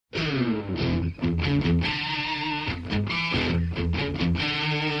Welcome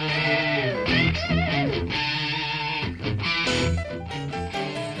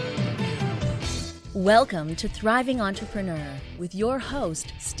to Thriving Entrepreneur with your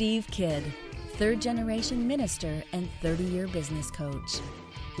host, Steve Kidd, third-generation minister and 30-year business coach.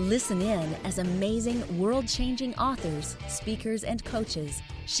 Listen in as amazing, world-changing authors, speakers, and coaches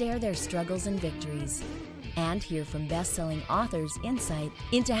share their struggles and victories. And hear from best-selling authors' insight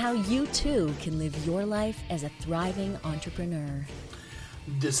into how you, too, can live your life as a thriving entrepreneur.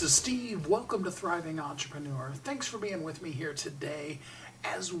 This is Steve. Welcome to Thriving Entrepreneur. Thanks for being with me here today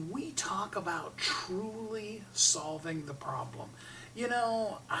as we talk about truly solving the problem. You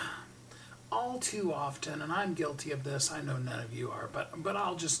know, all too often, and I'm guilty of this, I know none of you are, but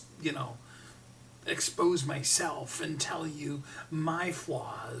I'll just, expose myself and tell you my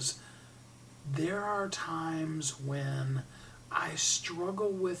flaws. There are times when I struggle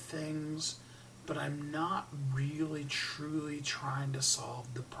with things, but I'm not really truly trying to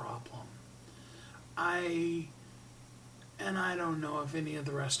solve the problem. And I don't know if any of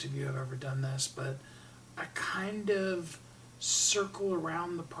the rest of you have ever done this, but I kind of circle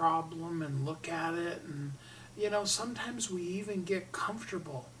around the problem and look at it, and sometimes we even get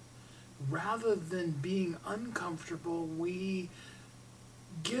comfortable. Rather than being uncomfortable, we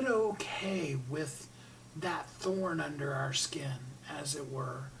get okay with that thorn under our skin, as it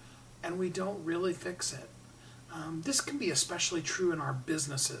were, and we don't really fix it. This can be especially true in our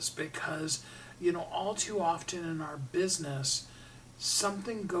businesses because all too often in our business,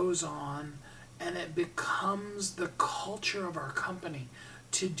 something goes on and it becomes the culture of our company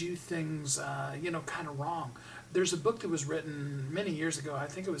to do things, kind of wrong. There's a book that was written many years ago, I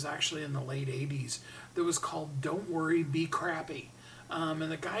think it was actually in the late 80s, that was called Don't Worry, Be Crappy.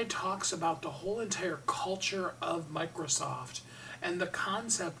 And the guy talks about the whole entire culture of Microsoft and the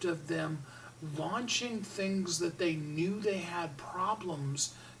concept of them launching things that they knew they had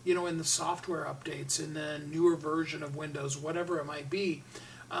problems in the software updates, in the newer version of Windows, whatever it might be,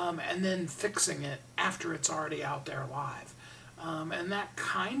 and then fixing it after it's already out there live. And that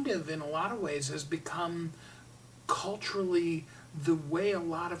kind of, in a lot of ways, has become culturally the way a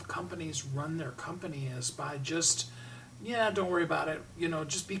lot of companies run their company is by just, don't worry about it,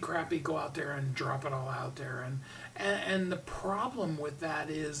 just be crappy, go out there and drop it all out there. And the problem with that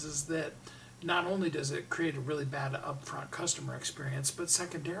is that not only does it create a really bad upfront customer experience, but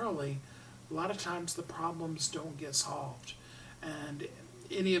secondarily, a lot of times the problems don't get solved. And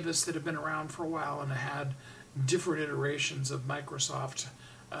any of us that have been around for a while and had different iterations of Microsoft,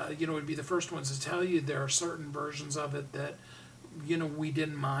 would be the first ones to tell you there are certain versions of it that, we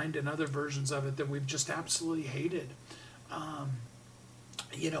didn't mind, and other versions of it that we've just absolutely hated. And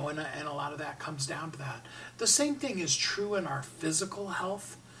a lot of that comes down to that. The same thing is true in our physical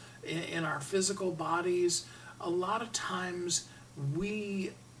health. In our physical bodies, a lot of times we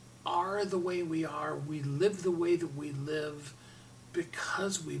are the way we are, we live the way that we live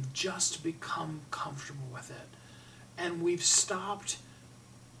because we've just become comfortable with it. And we've stopped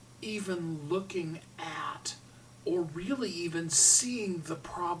even looking at or really even seeing the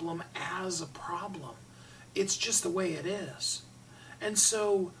problem as a problem. It's just the way it is. And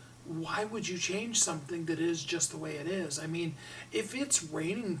so why would you change something that is just the way it is? I mean, if it's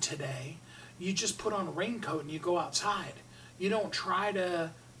raining today, you just put on a raincoat and you go outside. You don't try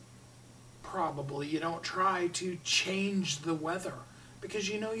to change the weather because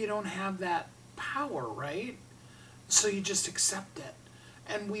you don't have that power, right? So you just accept it.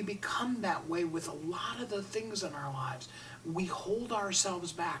 And we become that way with a lot of the things in our lives. We hold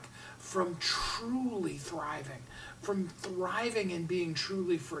ourselves back from truly thriving, from thriving and being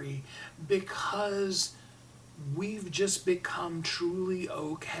truly free, because we've just become truly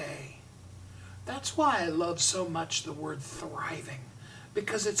okay. That's why I love so much the word thriving,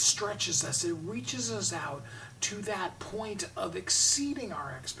 because it stretches us, it reaches us out to that point of exceeding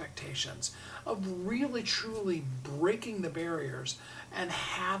our expectations, of really truly breaking the barriers and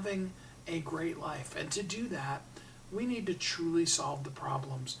having a great life. And to do that, we need to truly solve the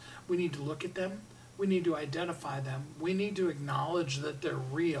problems. We need to look at them. We need to identify them. We need to acknowledge that they're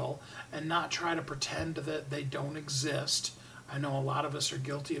real and not try to pretend that they don't exist. I know a lot of us are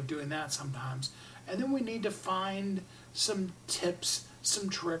guilty of doing that sometimes. And then we need to find some tips, some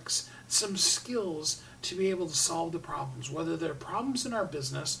tricks, some skills to be able to solve the problems, whether they're problems in our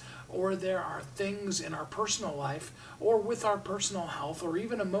business or there are things in our personal life or with our personal health or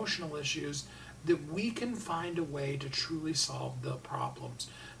even emotional issues that we can find a way to truly solve the problems.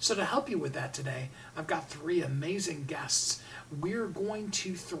 So, to help you with that today, I've got three amazing guests. We're going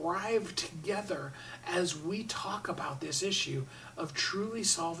to thrive together as we talk about this issue of truly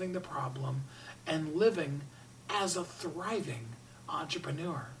solving the problem and living as a thriving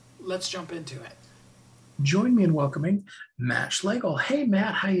entrepreneur. Let's jump into it. Join me in welcoming Matt Schlegel. Hey,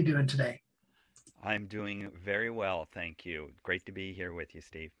 Matt, how you doing today? I'm doing very well, thank you. Great to be here with you,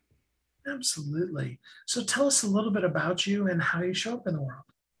 Steve. Absolutely. So tell us a little bit about you and how you show up in the world.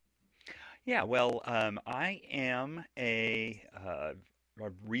 Yeah, well, I am a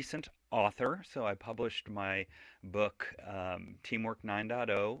recent author, so I published my book, Teamwork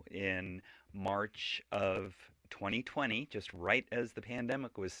 9.0, in March of 2020, just right as the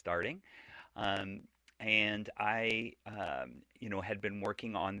pandemic was starting. Um, and I, had been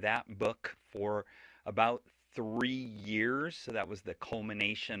working on that book for about 3 years. So that was the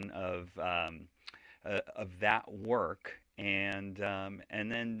culmination of that work. And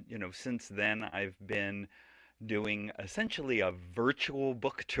then, since then, I've been doing essentially a virtual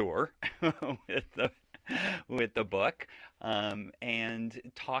book tour with the with the book, and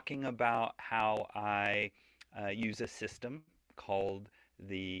talking about how I use a system called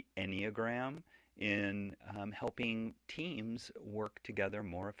the Enneagram in helping teams work together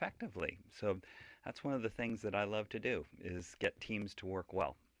more effectively. So that's one of the things that I love to do is get teams to work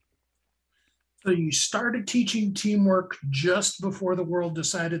well. So you started teaching teamwork just before the world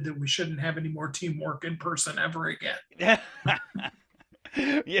decided that we shouldn't have any more teamwork in person ever again.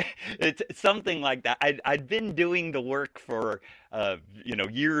 Yeah, it's something like that. I'd been doing the work for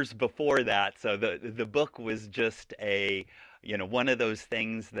years before that, so the book was just one of those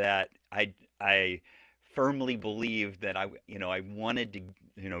things that I firmly believed that I wanted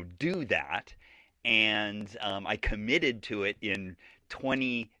to do that, and I committed to it in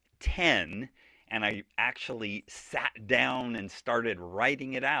 2010, and I actually sat down and started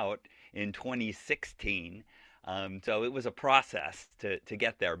writing it out in 2016. So it was a process to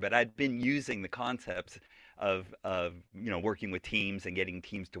get there, but I'd been using the concepts of working with teams and getting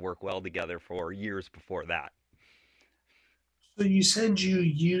teams to work well together for years before that. So you said you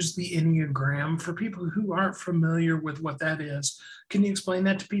use the Enneagram. For people who aren't familiar with what that is, can you explain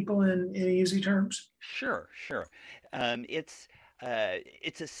that to people in easy terms? Sure, sure.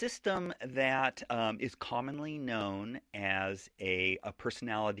 It's a system that is commonly known as a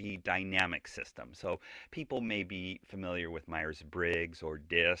personality dynamic system. So people may be familiar with Myers-Briggs or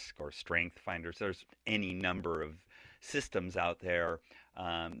DISC or Strength Finders. There's any number of systems out there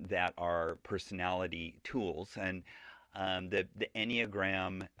that are personality tools, and the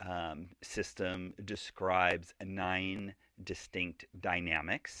Enneagram system describes 9 distinct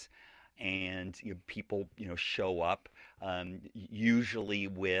dynamics, and people show up usually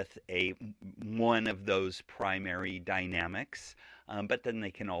with a one of those primary dynamics, but then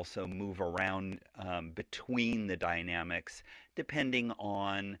they can also move around between the dynamics depending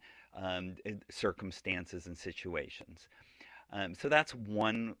on circumstances and situations. So that's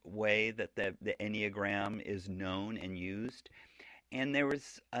one way that the Enneagram is known and used. And there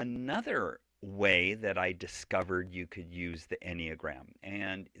was another way that I discovered you could use the Enneagram.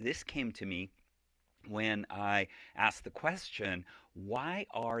 And this came to me when I asked the question, why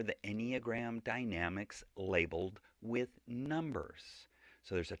are the Enneagram dynamics labeled with numbers?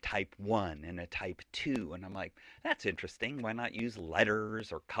 So there's a type 1 and a type 2. And I'm like, that's interesting. Why not use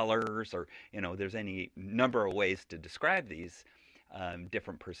letters or colors or, there's any number of ways to describe these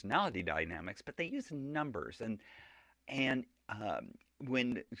different personality dynamics, but they use numbers. And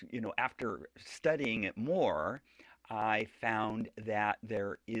when, after studying it more, I found that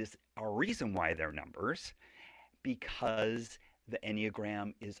there is a reason why they're numbers, because the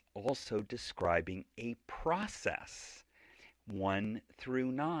Enneagram is also describing a process, 1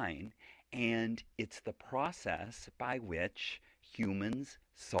 through 9, and it's the process by which humans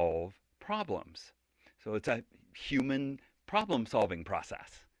solve problems. So it's a human problem-solving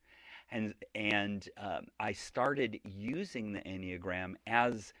process. And I started using the Enneagram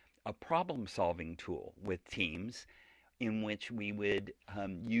as a problem-solving tool with teams, in which we would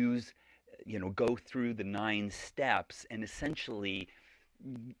go through the 9 steps and essentially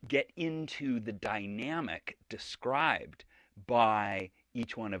get into the dynamic described by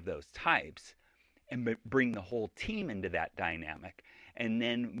each one of those types and bring the whole team into that dynamic and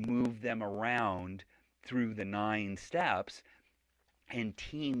then move them around through the 9 steps. And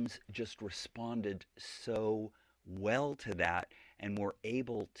teams just responded so well to that and were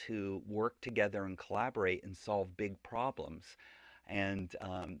able to work together and collaborate and solve big problems. And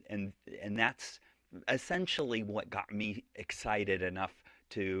that's essentially what got me excited enough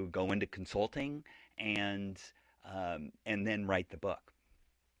to go into consulting and and then write the book.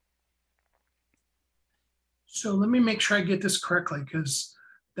 So let me make sure I get this correctly, because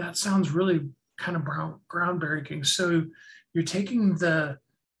that sounds really kind of groundbreaking. So you're taking the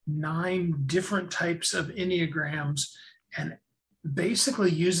 9 different types of Enneagrams and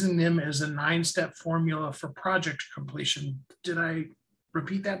basically using them as a 9-step formula for project completion. Did I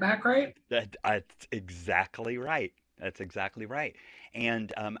repeat that back right? That's exactly right. That's exactly right.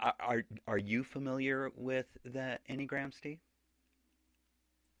 And are you familiar with the Enneagram, Steve?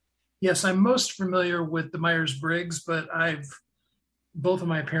 Yes, I'm most familiar with the Myers-Briggs, but both of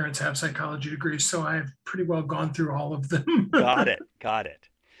my parents have psychology degrees, so I've pretty well gone through all of them. Got it. Got it.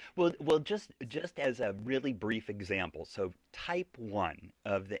 Well, just as a really brief example, so type 1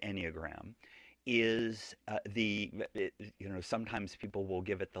 of the Enneagram is sometimes people will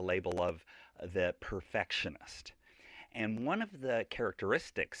give it the label of the perfectionist. And one of the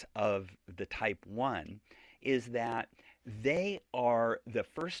characteristics of the type 1 is that they are the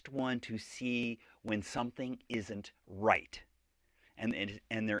first one to see when something isn't right.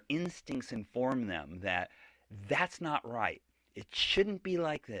 And their instincts inform them that that's not right. It shouldn't be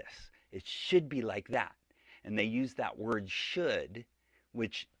like this. It should be like that. And they use that word should,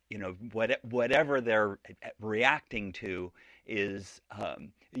 which, whatever they're reacting to is,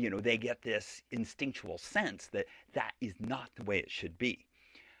 they get this instinctual sense that that is not the way it should be.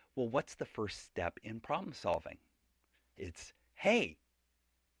 Well, what's the first step in problem solving? It's, hey,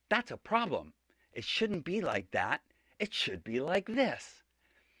 that's a problem. It shouldn't be like that. It should be like this.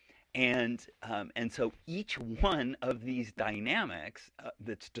 And so each one of these dynamics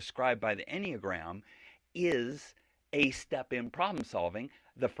that's described by the Enneagram is a step in problem solving.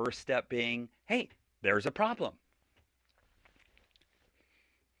 The first step being, hey, there's a problem.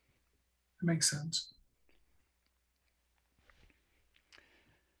 That makes sense.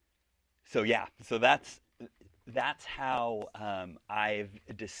 So yeah, so that's how I've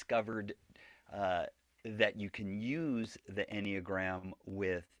discovered that you can use the Enneagram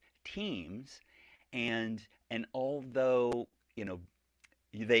with teams, and although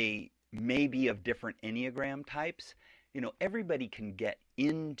they may be of different Enneagram types, everybody can get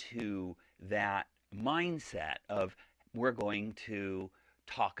into that mindset of we're going to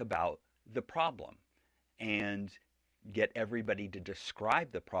talk about the problem and get everybody to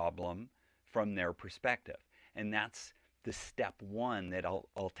describe the problem from their perspective. And that's the step 1 that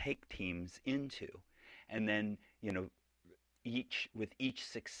I'll take teams into. And then, with each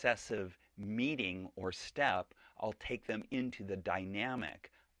successive meeting or step, I'll take them into the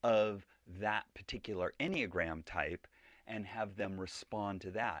dynamic of that particular Enneagram type and have them respond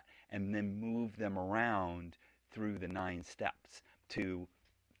to that, and then move them around through the 9 steps to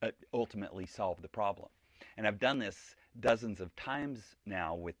ultimately solve the problem. And I've done this dozens of times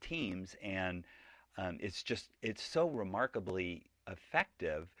now with teams, and it's so remarkably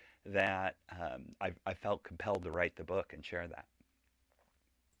effective that I felt compelled to write the book and share that.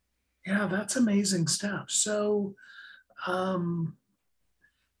 Yeah, that's amazing stuff. So,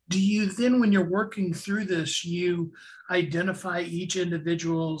 do you then, when you're working through this, you identify each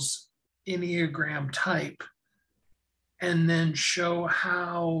individual's Enneagram type and then show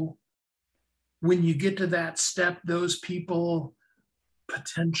how, when you get to that step, those people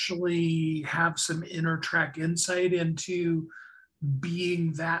potentially have some inner track insight into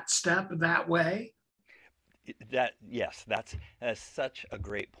being that step that way? Yes, that's such a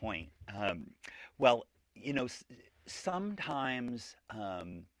great point. Well, sometimes,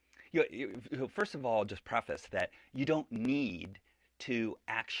 first of all, I'll just preface that you don't need to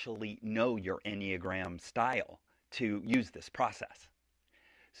actually know your Enneagram style to use this process.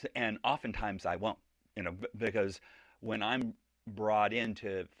 So, and oftentimes I won't, because when I'm brought in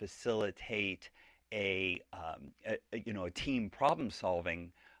to facilitate a team problem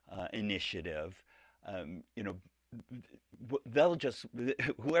solving initiative, they'll just,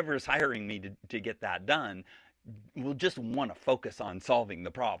 whoever's hiring me to get that done will just want to focus on solving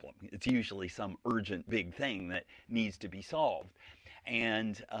the problem. It's usually some urgent big thing that needs to be solved,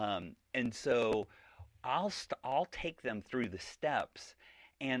 and so I'll take them through the steps,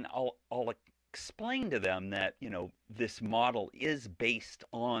 and I'll explain to them that this model is based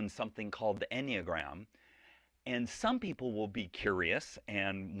on something called the Enneagram. And some people will be curious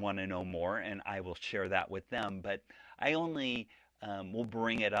and want to know more, and I will share that with them. But I only will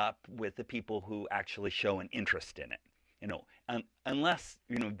bring it up with the people who actually show an interest in it. Unless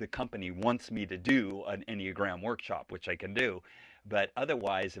the company wants me to do an Enneagram workshop, which I can do. But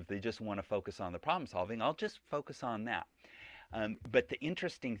otherwise, if they just want to focus on the problem solving, I'll just focus on that. But the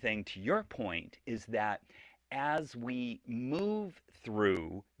interesting thing to your point is that as we move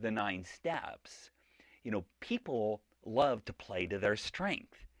through the 9 steps, people love to play to their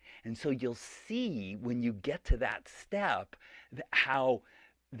strength. And so you'll see when you get to that step how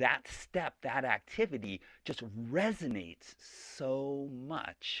that step, that activity just resonates so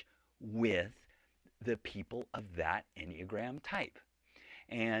much with the people of that Enneagram type.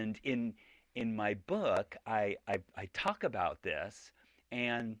 And in my book, I talk about this,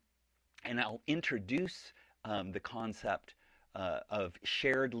 and I'll introduce the concept of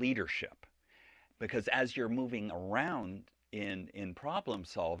shared leadership, because as you're moving around in problem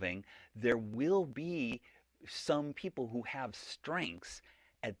solving, there will be some people who have strengths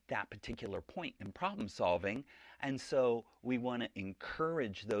at that particular point in problem solving. And so we want to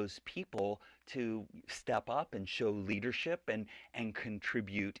encourage those people to step up and show leadership and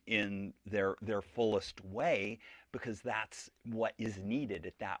contribute in their fullest way, because that's what is needed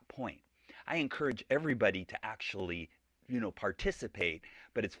at that point. I encourage everybody to actually, participate,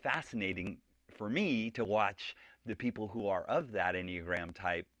 but it's fascinating for me to watch the people who are of that Enneagram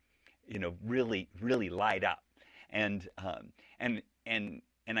type, really, really light up. And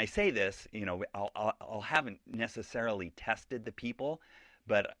and I say this, I'll haven't necessarily tested the people,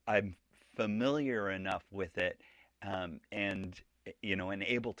 but I'm familiar enough with it, and and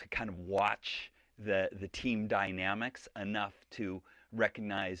able to kind of watch the team dynamics enough to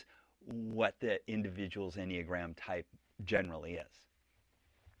recognize what the individual's Enneagram type generally is.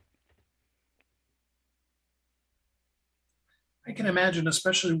 I can imagine,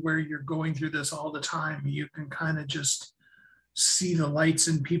 especially where you're going through this all the time, you can kind of just see the lights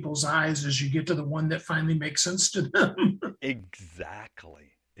in people's eyes as you get to the one that finally makes sense to them.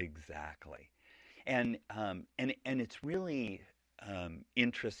 Exactly, exactly. And it's really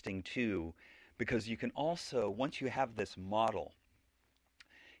interesting too, because you can also, once you have this model,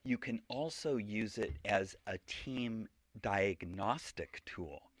 you can also use it as a team diagnostic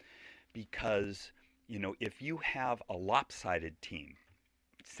tool. Because if you have a lopsided team,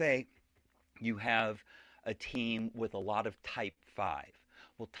 say you have a team with a lot of type 5.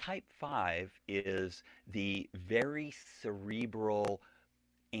 Well, type 5 is the very cerebral,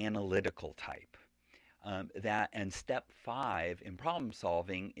 analytical type. And step 5 in problem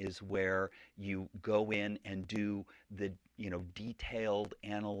solving is where you go in and do the detailed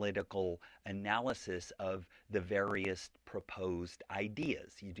analytical analysis of the various proposed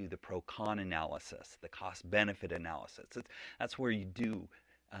ideas. You do the pro-con analysis, the cost-benefit analysis. That's where you do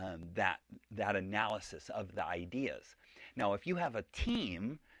that analysis of the ideas. Now, if you have a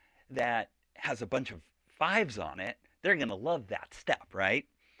team that has a bunch of 5s on it, they're going to love that step, right?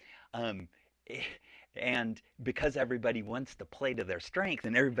 And because everybody wants to play to their strength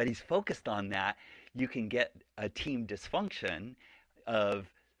and everybody's focused on that, you can get a team dysfunction of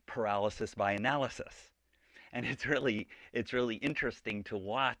paralysis by analysis. And it's really interesting to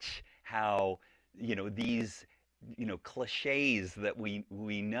watch how these cliches that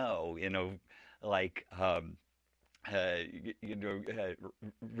we know, like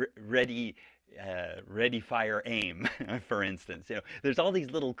ready, ready, fire, aim, for instance. There's all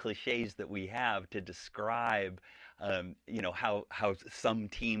these little cliches that we have to describe, how some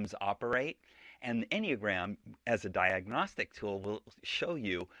teams operate. And the Enneagram, as a diagnostic tool, will show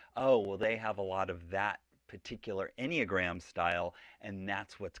you, oh, well, they have a lot of that particular Enneagram style, and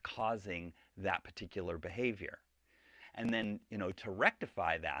that's what's causing that particular behavior. And then, to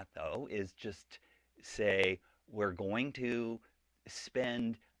rectify that, though, is just say, we're going to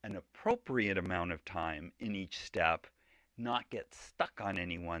spend an appropriate amount of time in each step, not get stuck on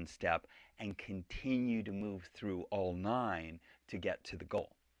any one step, and continue to move through all 9 to get to the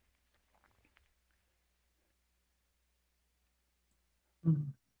goal.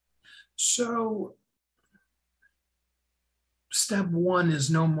 So step 1 is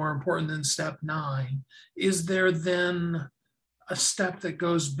no more important than step 9. Is there then a step that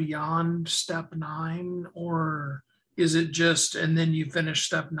goes beyond step 9, or is it just, and then you finish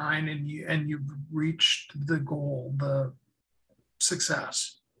step 9 and you've reached the goal, the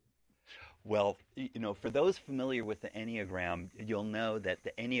success? Well, for those familiar with the Enneagram, you'll know that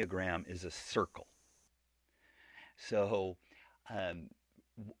the Enneagram is a circle. So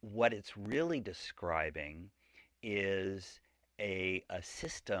what it's really describing is a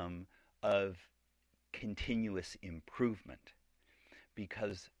system of continuous improvement,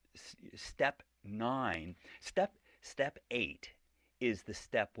 because step 8 is the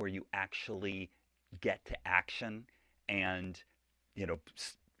step where you actually get to action and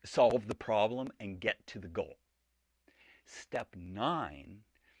solve the problem and get to the goal. Step 9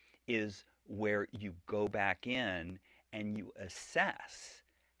 is where you go back in and you assess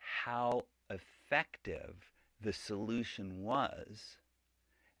how effective the solution was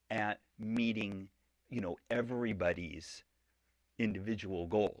at meeting, everybody's individual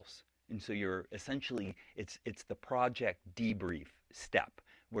goals. And so you're essentially, it's the project debrief step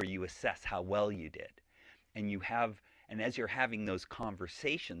where you assess how well you did. And as you're having those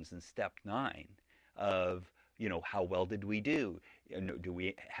conversations in step 9 of, how well did we do? Do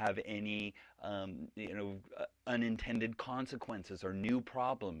we have any, unintended consequences or new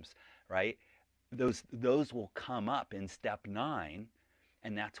problems, right? Those will come up in step 9,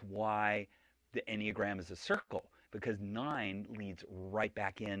 and that's why the Enneagram is a circle, because 9 leads right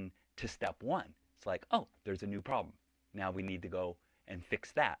back in to step 1. It's like, oh, there's a new problem. Now we need to go and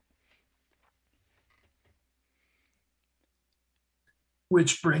fix that.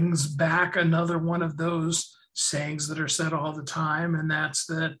 Which brings back another one of those sayings that are said all the time, and that's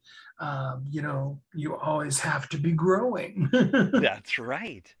that, you always have to be growing. That's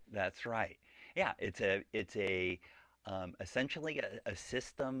right. That's right. Yeah, it's essentially a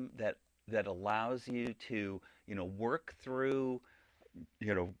system that allows you to, work through,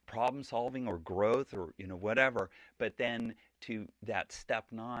 problem solving or growth or, whatever. But then to that step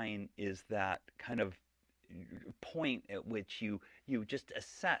 9 is that kind of point at which you just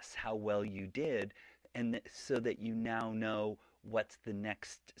assess how well you did, and so that you now know what's the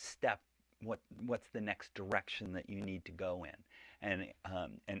next step, what's the next direction that you need to go in. And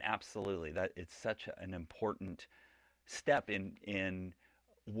absolutely, that it's such an important step in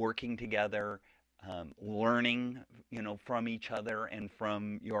working together, learning, from each other and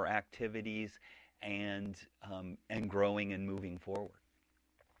from your activities, and growing and moving forward.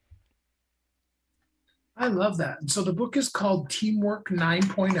 I love that. And so the book is called Teamwork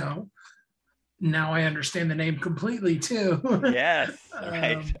 9.0. Now I understand the name completely too. Yes,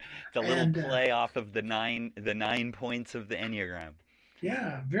 right. It's a little play off of the nine points of the Enneagram.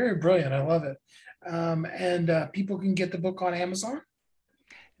 Yeah, very brilliant. I love it. And people can get the book on Amazon?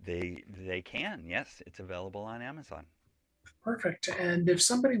 They can, yes. It's available on Amazon. Perfect. And if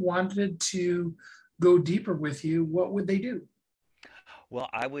somebody wanted to go deeper with you, what would they do? Well,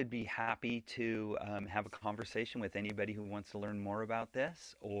 I would be happy to have a conversation with anybody who wants to learn more about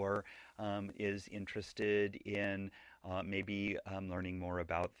this, or is interested in maybe learning more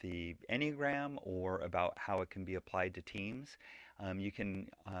about the Enneagram or about how it can be applied to teams. You can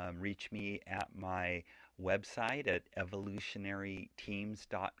reach me at my website at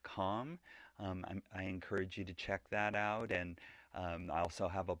evolutionaryteams.com. I encourage you to check that out, and I also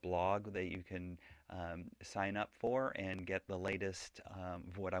have a blog that you can sign up for and get the latest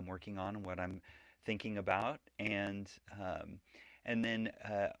of what I'm working on and what I'm thinking about. And then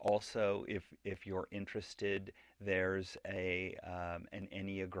also, if you're interested, there's an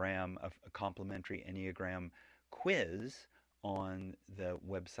Enneagram, a complimentary Enneagram quiz on the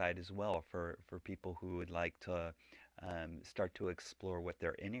website as well for people who would like to start to explore what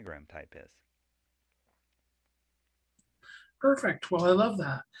their Enneagram type is. Perfect. Well, I love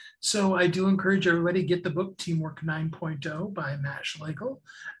that. So I do encourage everybody to get the book Teamwork 9.0 by Matt Schlegel.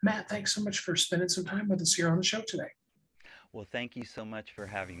 Matt, thanks so much for spending some time with us here on the show today. Well, thank you so much for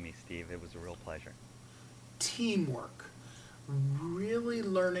having me, Steve. It was a real pleasure. Teamwork. Really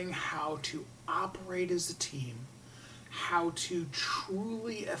learning how to operate as a team, how to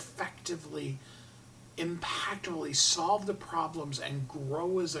truly effectively, impactfully solve the problems and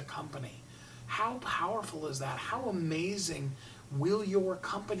grow as a company. How powerful is that? How amazing will your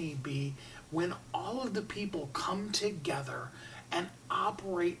company be when all of the people come together and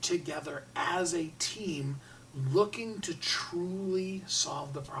operate together as a team, looking to truly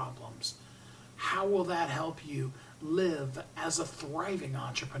solve the problems? How will that help you live as a thriving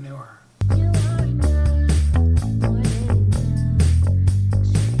entrepreneur?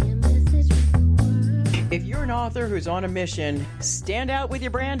 If you're an author who's on a mission, stand out with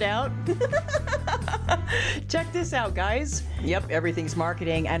your brand out. Check this out, guys. Yep, everything's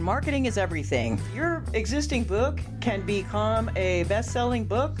marketing, and marketing is everything. Your existing book can become a best-selling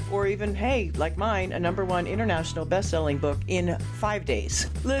book, or even, hey, like mine, a #1 international best-selling book in 5 days.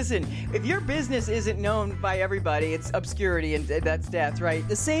 Listen, if your business isn't known by everybody, it's obscurity, and that's death, right?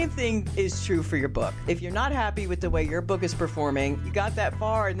 The same thing is true for your book. If you're not happy with the way your book is performing, you got that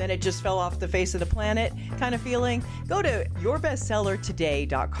far and then it just fell off the face of the planet, kind of feeling? Go to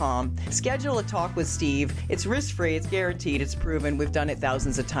yourbestsellertoday.com. Schedule a talk with Steve. It's risk-free. It's guaranteed. It's proven. We've done it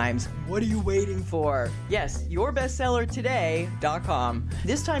thousands of times. What are you waiting for? Yes, yourbestsellertoday.com.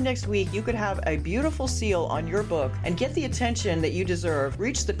 This time next week, you could have a beautiful seal on your book and get the attention that you deserve.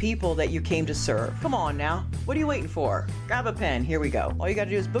 Reach the people that you came to serve. Come on now. What are you waiting for? Grab a pen. Here we go. All you got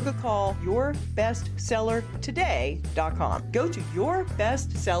to do is book a call. Yourbestsellertoday.com. Go to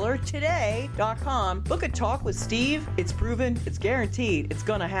yourbestsellertoday.com. Book a talk with Steve. It's proven. It's guaranteed. It's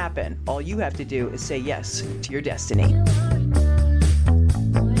going to happen. All you have to do is say yes to your destiny.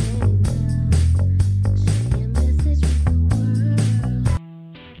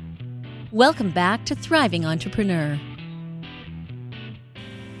 Welcome back to Thriving Entrepreneur.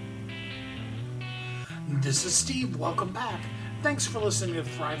 This is Steve. Welcome back. Thanks for listening to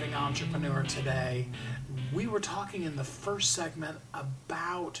Thriving Entrepreneur today. We were talking in the first segment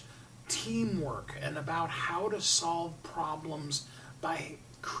about teamwork and about how to solve problems by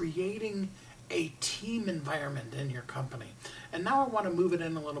creating a team environment in your company. And now I want to move it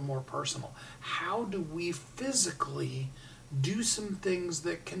in a little more personal. How do we physically do some things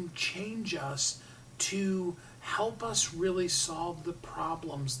that can change us to help us really solve the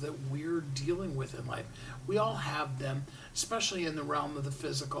problems that we're dealing with in life? We all have them, especially in the realm of the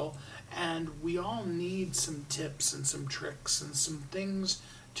physical, and we all need some tips and some tricks and some things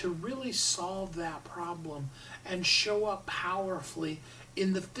to really solve that problem and show up powerfully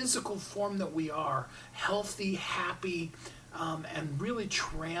in the physical form that we are, healthy, happy, and really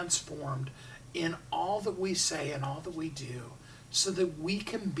transformed in all that we say and all that we do, so that we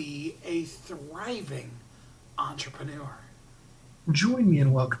can be a thriving entrepreneur. Join me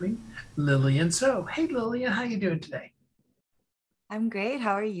in welcoming Lillian. So, hey Lillian, how you doing today? I'm great.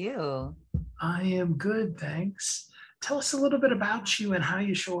 How are you? I am good, thanks. Tell us a little bit about you and how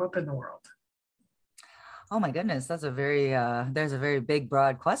you show up in the world. Oh my goodness, that's there's a very big,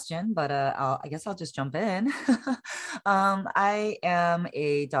 broad question, but I guess I'll just jump in. I am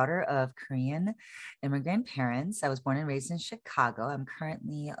a daughter of Korean immigrant parents. I was born and raised in Chicago. I'm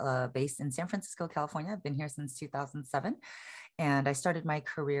currently based in San Francisco, California. I've been here since 2007. And I started my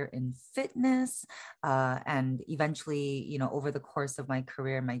career in fitness, and eventually, over the course of my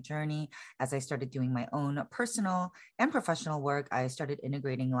career, my journey, as I started doing my own personal and professional work, I started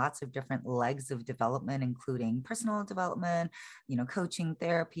integrating lots of different legs of development, including personal development, coaching,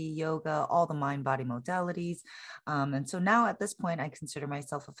 therapy, yoga, all the mind-body modalities. And so now at this point, I consider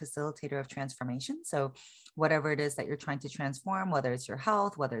myself a facilitator of transformation. So whatever it is that you're trying to transform, whether it's your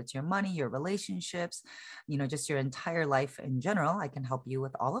health, whether it's your money, your relationships, just your entire life in general, I can help you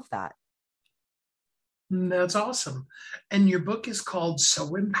with all of that. That's awesome. And your book is called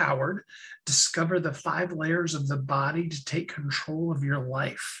So Empowered: Discover the 5 Layers of the Body to Take Control of Your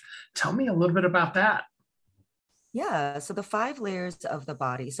Life. Tell me a little bit about that. Yeah. So the 5 layers of the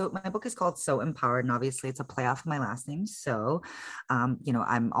body. So my book is called So Empowered, and obviously it's a play off of my last name. So,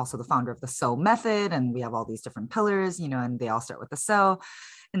 I'm also the founder of the So Method, and we have all these different pillars, and they all start with the So.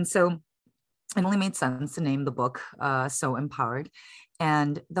 And so it only made sense to name the book So Empowered.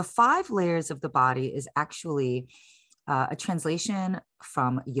 And the 5 layers of the body is actually a translation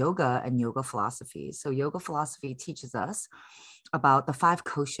from yoga and yoga philosophy. So yoga philosophy teaches us about the 5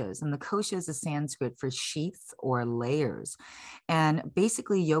 koshas, and the koshas is Sanskrit for sheaths or layers. And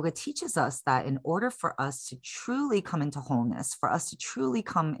basically yoga teaches us that in order for us to truly come into wholeness, for us to truly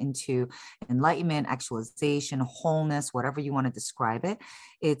come into enlightenment, actualization, wholeness, whatever you want to describe it,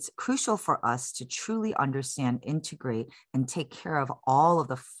 it's crucial for us to truly understand, integrate, and take care of all of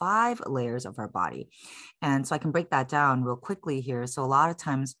the 5 layers of our body. And so I can break that down real quickly here. So a lot of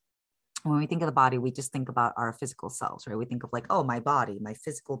times when we think of the body, we just think about our physical selves, right? We think of like, oh, my body, my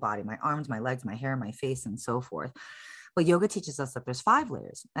physical body, my arms, my legs, my hair, my face, and so forth. But yoga teaches us that there's 5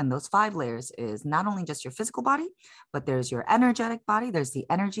 layers. And those 5 layers is not only just your physical body, but there's your energetic body. There's the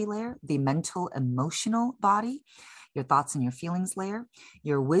energy layer, the mental, emotional body, your thoughts and your feelings layer,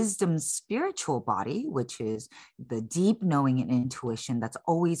 your wisdom spiritual body, which is the deep knowing and intuition that's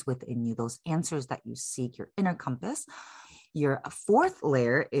always within you, those answers that you seek, your inner compass. Your 4th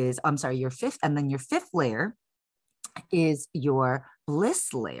layer is, your 5th, and then your 5th layer is your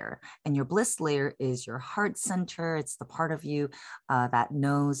bliss layer. And your bliss layer is your heart center. It's the part of you that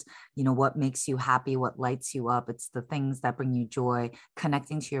knows, what makes you happy, what lights you up. It's the things that bring you joy.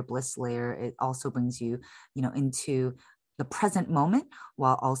 Connecting to your bliss layer, it also brings you, into the present moment,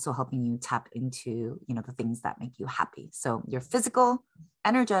 while also helping you tap into, the things that make you happy. So your physical,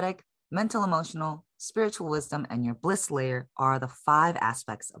 energetic, mental, emotional, spiritual wisdom, and your bliss layer are the 5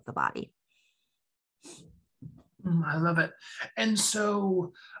 aspects of the body. I love it. And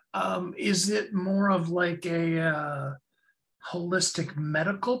so Is it more of like a holistic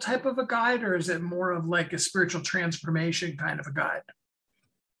medical type of a guide, or is it more of like a spiritual transformation kind of a guide?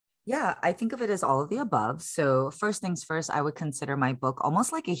 Yeah, I think of it as all of the above. So, first things first, I would consider my book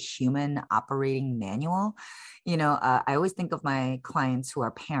almost like a human operating manual. I always think of my clients who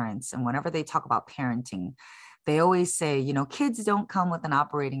are parents, and whenever they talk about parenting, they always say, kids don't come with an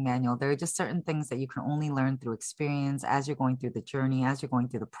operating manual. There are just certain things that you can only learn through experience as you're going through the journey, as you're going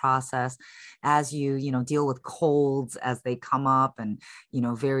through the process, as deal with colds as they come up and,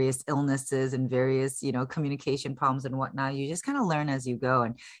 various illnesses and various, communication problems and whatnot. You just kind of learn as you go.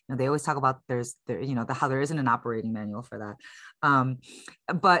 And, they always talk about how there isn't an operating manual for that.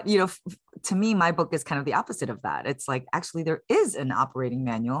 But to me, my book is kind of the opposite of that. It's like, actually, there is an operating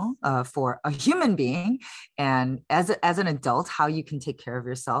manual for a human being. And as an adult, how you can take care of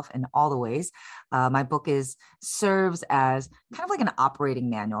yourself in all the ways. My book serves as kind of like an operating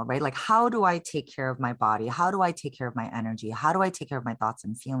manual, right? Like, how do I take care of my body? How do I take care of my energy? How do I take care of my thoughts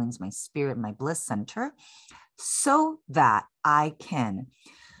and feelings, my spirit, my bliss center, so that I can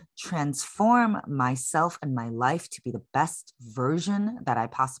transform myself and my life to be the best version that I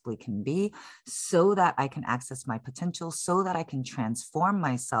possibly can be, so that I can access my potential, so that I can transform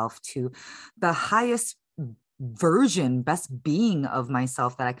myself to the highest version, best being of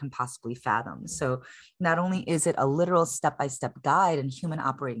myself that I can possibly fathom. So not only is it a literal step-by-step guide and human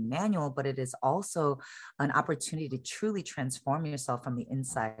operating manual, but it is also an opportunity to truly transform yourself from the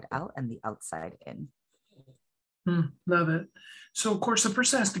inside out and the outside in. Love it. So, of course, the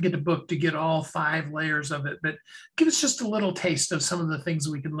person has to get the book to get all 5 layers of it, but give us just a little taste of some of the things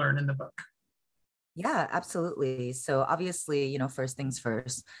we can learn in the book. Yeah, absolutely. So obviously, first things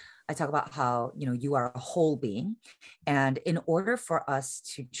first, I talk about how, you are a whole being. And in order for us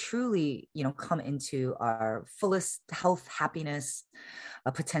to truly, come into our fullest health, happiness,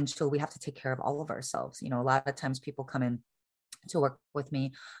 potential, we have to take care of all of ourselves. A lot of times people come in to work with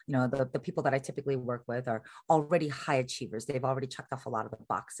me, the people that I typically work with are already high achievers. They've already checked off a lot of the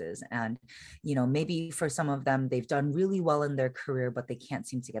boxes. And, maybe for some of them, they've done really well in their career, but they can't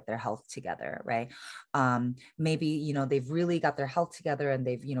seem to get their health together, right? Maybe, they've really got their health together and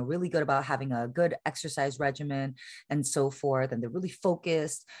they've, really good about having a good exercise regimen and so forth. And they're really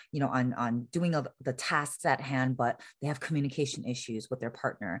focused, on doing the tasks at hand, but they have communication issues with their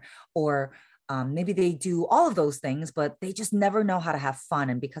partner, or maybe they do all of those things, but they just never know how to have fun.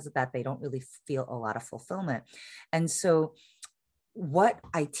 And because of that, they don't really feel a lot of fulfillment. And so what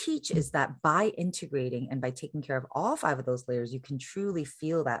I teach is that by integrating and by taking care of all 5 of those layers, you can truly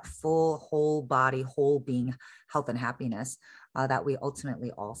feel that full, whole body, whole being health and happiness that we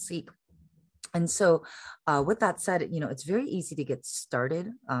ultimately all seek. And so with that said, it's very easy to get started.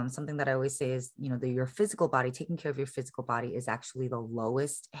 Something that I always say is, your physical body, taking care of your physical body is actually the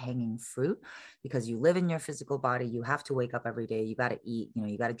lowest hanging fruit, because you live in your physical body. You have to wake up every day. You got to eat,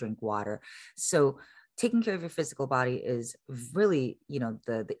 you got to drink water. So taking care of your physical body is really,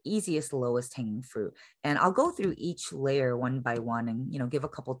 the easiest, lowest hanging fruit. And I'll go through each layer one by one and, give a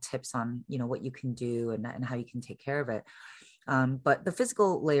couple tips on, what you can do and how you can take care of it. But the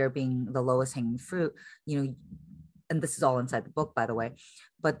physical layer being the lowest hanging fruit, and this is all inside the book, by the way,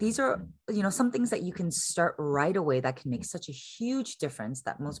 but these are, some things that you can start right away that can make such a huge difference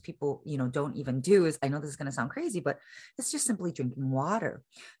that most people, don't even do. Is, I know this is going to sound crazy, but it's just simply drinking water,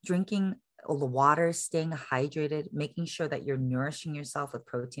 drinking the water, staying hydrated, making sure that you're nourishing yourself with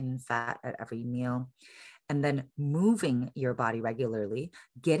protein and fat at every meal. And then moving your body regularly,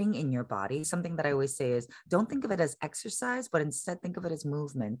 getting in your body. Something that I always say is, don't think of it as exercise, but instead think of it as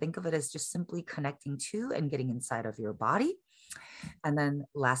movement. Think of it as just simply connecting to and getting inside of your body. And then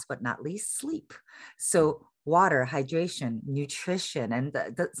last but not least, sleep. So water, hydration, nutrition. And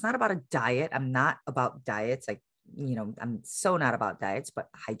it's not about a diet. I'm not about diets. I'm so not about diets, but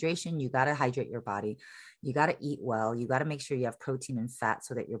hydration. You got to hydrate your body. You got to eat well. You got to make sure you have protein and fat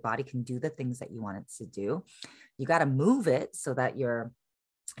so that your body can do the things that you want it to do. You got to move it so that you're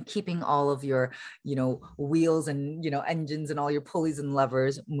keeping all of your, wheels and, engines and all your pulleys and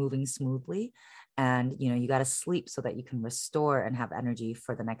levers moving smoothly. And, you got to sleep so that you can restore and have energy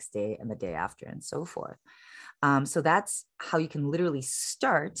for the next day and the day after and so forth. So that's how you can literally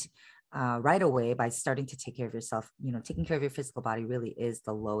start right away by starting to take care of yourself. Taking care of your physical body really is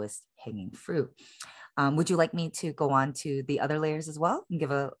the lowest hanging fruit. Would you like me to go on to the other layers as well and give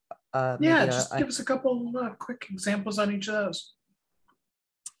give us a couple quick examples on each of those?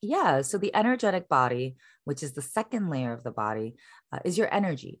 Yeah. So the energetic body, which is the second layer of the body, is your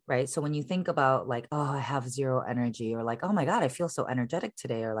energy, right? So when you think about like, oh, I have zero energy, or like, oh my God, I feel so energetic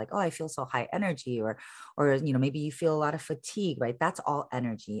today, or like, oh, I feel so high energy, or maybe you feel a lot of fatigue, right? That's all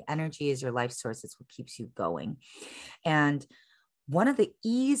energy. Energy is your life source. It's what keeps you going. And one of the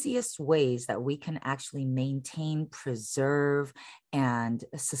easiest ways that we can actually maintain, preserve, and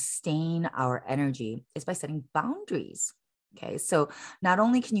sustain our energy is by setting boundaries. Okay, so not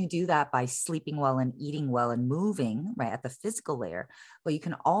only can you do that by sleeping well and eating well and moving right at the physical layer, but you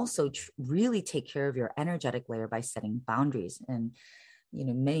can also really take care of your energetic layer by setting boundaries. And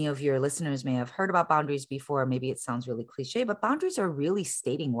many of your listeners may have heard about boundaries before. Maybe it sounds really cliche, but boundaries are really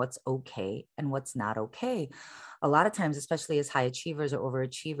stating what's okay and what's not okay. A lot of times, especially as high achievers or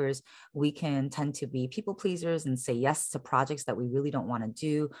overachievers, we can tend to be people pleasers and say yes to projects that we really don't want to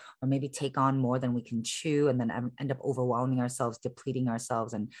do, or maybe take on more than we can chew, and then end up overwhelming ourselves, depleting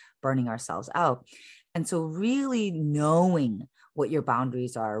ourselves, and burning ourselves out. And so really knowing what your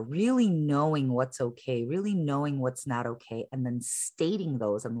boundaries are, really knowing what's okay, really knowing what's not okay, and then stating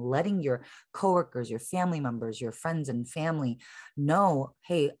those and letting your coworkers, your family members, your friends and family know,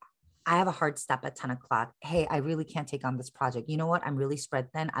 hey, I have a hard stop at 10 o'clock. Hey, I really can't take on this project. You know what? I'm really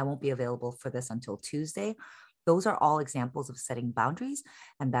spread thin. I won't be available for this until Tuesday. Those are all examples of setting boundaries.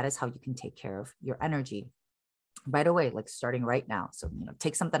 And that is how you can take care of your energy right away, like starting right now. So,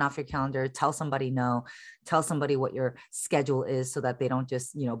 take something off your calendar, tell somebody no, tell somebody what your schedule is so that they don't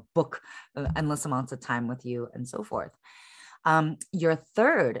just, book endless amounts of time with you and so forth. Your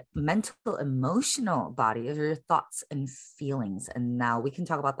third mental emotional body is your thoughts and feelings. And now we can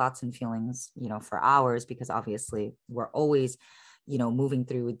talk about thoughts and feelings, for hours, because obviously we're always, moving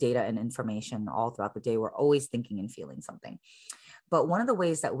through data and information all throughout the day. We're always thinking and feeling something. But one of the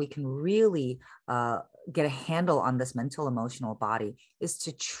ways that we can really get a handle on this mental emotional body is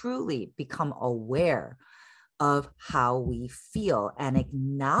to truly become aware of how we feel and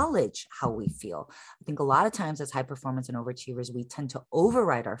acknowledge how we feel. I think a lot of times as high performance and overachievers, we tend to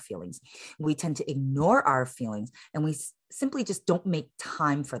override our feelings. We tend to ignore our feelings, and we simply just don't make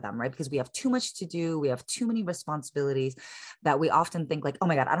time for them, right? Because we have too much to do. We have too many responsibilities that we often think like, oh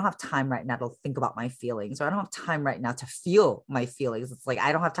my God, I don't have time right now to think about my feelings, or I don't have time right now to feel my feelings. It's like,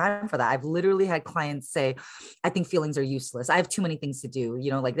 I don't have time for that. I've literally had clients say, I think feelings are useless. I have too many things to do,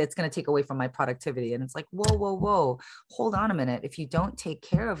 like it's going to take away from my productivity. And it's like, whoa, hold on a minute. If you don't take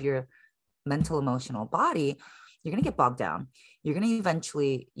care of your mental, emotional body, you're going to get bogged down. You're going to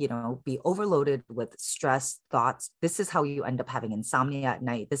eventually, be overloaded with stress, thoughts. This is how you end up having insomnia at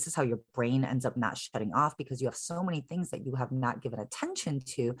night. This is how your brain ends up not shutting off, because you have so many things that you have not given attention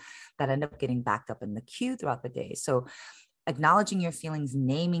to that end up getting backed up in the queue throughout the day. So acknowledging your feelings,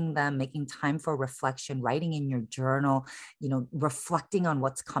 naming them, making time for reflection, writing in your journal, reflecting on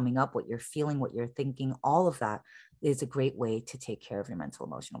what's coming up, what you're feeling, what you're thinking, all of that is a great way to take care of your mental,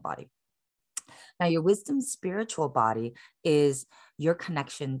 emotional body. Now, your wisdom spiritual body is your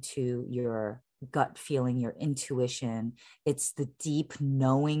connection to your gut feeling, your intuition. It's the deep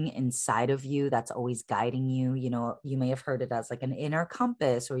knowing inside of you that's always guiding you. You may have heard it as like an inner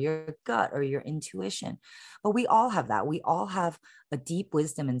compass, or your gut, or your intuition. But we all have that. We all have a deep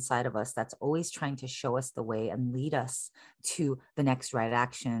wisdom inside of us that's always trying to show us the way and lead us to the next right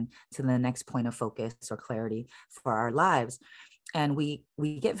action, to the next point of focus or clarity for our lives. And we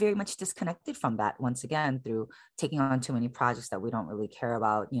get very much disconnected from that, once again, through taking on too many projects that we don't really care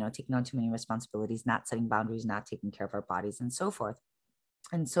about, taking on too many responsibilities, not setting boundaries, not taking care of our bodies, and so forth.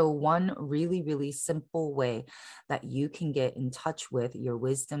 And so one really, really simple way that you can get in touch with your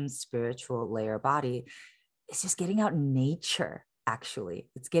wisdom spiritual layer body is just getting out in nature. Actually,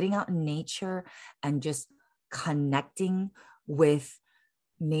 it's getting out in nature and just connecting with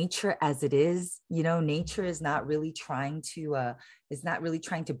nature as it is. Nature is not really trying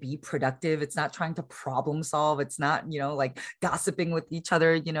to be productive. It's not trying to problem solve. It's not, like gossiping with each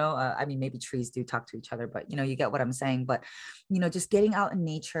other. I mean, maybe trees do talk to each other, but you get what I'm saying. But just getting out in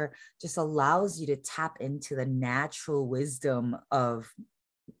nature just allows you to tap into the natural wisdom of,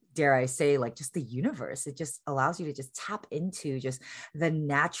 dare I say, like just the universe. It just allows you to just tap into just the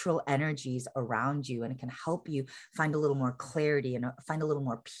natural energies around you, and it can help you find a little more clarity and find a little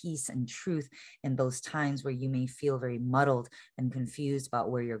more peace and truth in those times where you may feel very muddled and confused about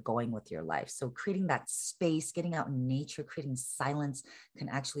where you're going with your life. So creating that space, getting out in nature, creating silence can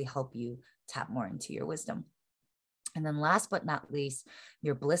actually help you tap more into your wisdom. And then last but not least,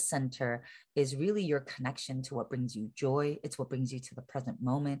 your bliss center is really your connection to what brings you joy. It's what brings you to the present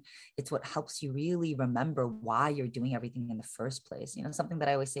moment. It's what helps you really remember why you're doing everything in the first place. Something that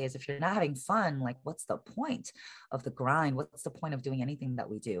I always say is, if you're not having fun, like, what's the point of the grind? What's the point of doing anything that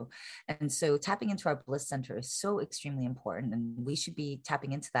we do? And so tapping into our bliss center is so extremely important. And we should be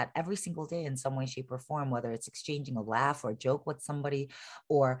tapping into that every single day in some way, shape, or form, whether it's exchanging a laugh or a joke with somebody,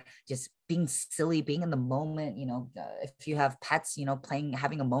 or just being silly, being in the moment. If you have pets, playing,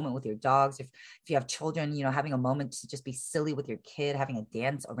 having a moment with your dogs. If you have children, having a moment to just be silly with your kid, having a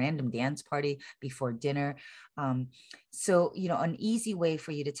random dance party before dinner. So an easy way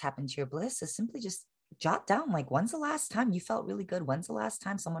for you to tap into your bliss is simply just jot down, like, when's the last time you felt really good? When's the last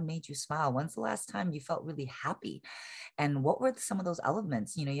time someone made you smile? When's the last time you felt really happy? And what were some of those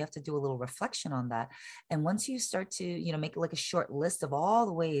elements? You have to do a little reflection on that. And once you start to, make like a short list of all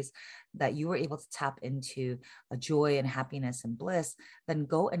the ways that you were able to tap into a joy and happiness and bliss, then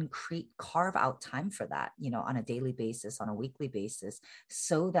go and carve out time for that, on a daily basis, on a weekly basis,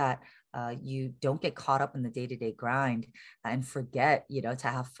 so that you don't get caught up in the day-to-day grind and forget, to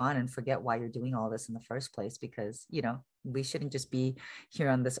have fun and forget why you're doing all this in the first place. Because, we shouldn't just be here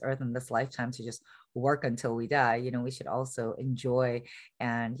on this earth in this lifetime to just work until we die. We should also enjoy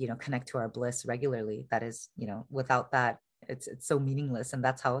and, connect to our bliss regularly. That is, without that, it's so meaningless. And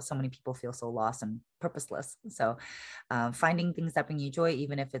that's how so many people feel so lost and purposeless. So finding things that bring you joy,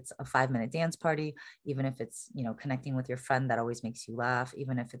 even if it's a 5-minute dance party, even if it's, connecting with your friend that always makes you laugh,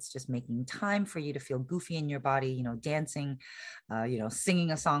 even if it's just making time for you to feel goofy in your body, dancing, singing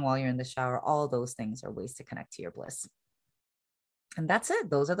a song while you're in the shower, all those things are ways to connect to your bliss. And that's it.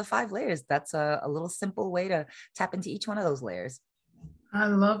 Those are the 5 layers. That's a little simple way to tap into each one of those layers. I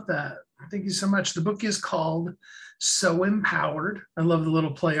love that. Thank you so much. The book is called So Empowered. I love the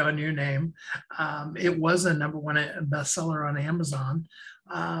little play on your name. It was a #1 bestseller on Amazon.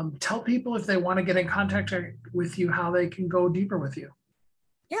 Tell people, if they want to get in contact with you, how they can go deeper with you.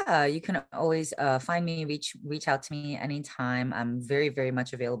 Yeah, you can always find me, reach out to me anytime. I'm very, very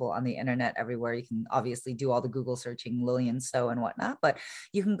much available on the internet everywhere. You can obviously do all the Google searching, Lillian So and whatnot, but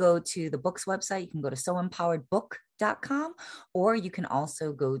you can go to the book's website. You can go to soempoweredbook.com, or you can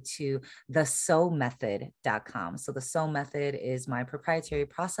also go to thesomethod.com. So the So Method is my proprietary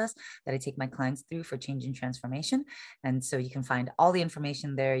process that I take my clients through for change and transformation. And so you can find all the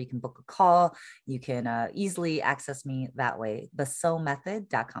information there. You can book a call. You can easily access me that way.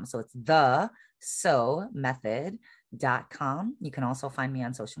 Thesomethod.com. So it's thesomethod.com. You can also find me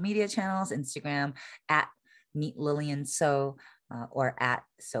on social media channels, Instagram at Meet Lillian So, or at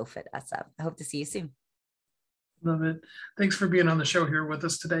SoFitSF. I hope to see you soon. Love it. Thanks for being on the show here with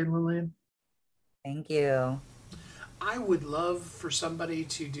us today, Lillian. Thank you. I would love for somebody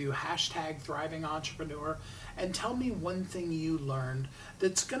to do #ThrivingEntrepreneur and tell me one thing you learned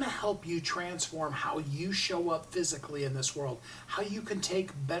that's going to help you transform how you show up physically in this world, how you can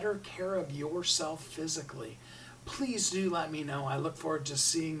take better care of yourself physically. Please do let me know. I look forward to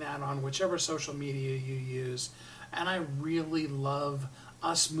seeing that on whichever social media you use. And I really love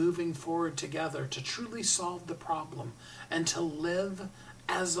us moving forward together to truly solve the problem and to live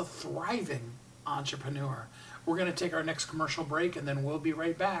as a thriving entrepreneur. We're going to take our next commercial break, and then we'll be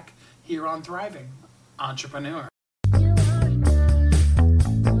right back here on Thriving Entrepreneur.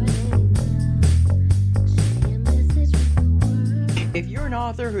 If you're an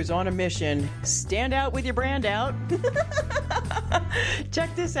author who's on a mission, stand out with your brand out.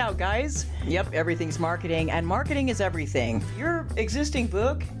 Check this out, guys. Yep, everything's marketing, and marketing is everything. Your existing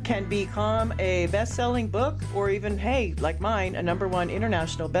book can become a best-selling book, or even, hey, like mine, a #1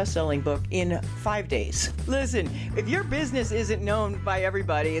 international best-selling book in 5 days. Listen, if your business isn't known by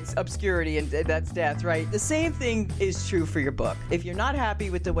everybody, it's obscurity, and that's death, right? The same thing is true for your book. If you're not happy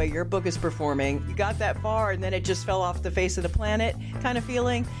with the way your book is performing, you got that far and then it just fell off the face of the planet kind of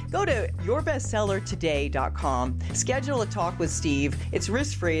feeling, go to yourbestsellertoday.com. Schedule a talk with Steve. It's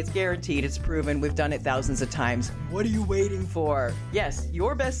risk-free, it's guaranteed, it's proven. We've done it thousands of times. What are you waiting for? Yes,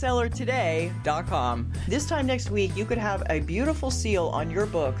 yourbestsellertoday.com. This time next week, you could have a beautiful seal on your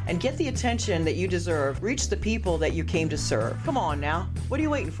book and get the attention that you deserve. Reach the people that you came to serve. Come on now. What are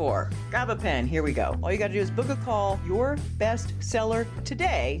you waiting for? Grab a pen. Here we go. All you got to do is book a call.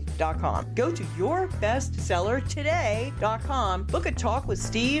 Yourbestsellertoday.com. Go to yourbestsellertoday.com. Book a talk with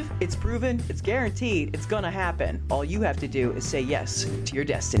Steve. It's proven. It's guaranteed. It's going to happen. All you have to do is say yes to your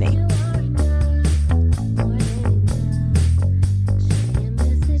destiny.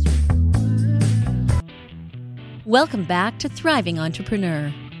 Welcome back to Thriving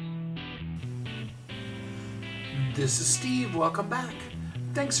Entrepreneur. This is Steve. Welcome back.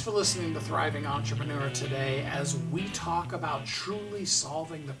 Thanks for listening to Thriving Entrepreneur today as we talk about truly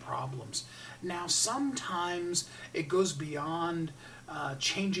solving the problems. Now, sometimes it goes beyond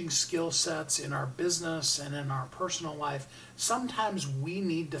changing skill sets in our business and in our personal life. Sometimes we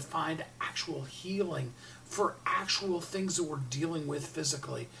need to find actual healing for actual things that we're dealing with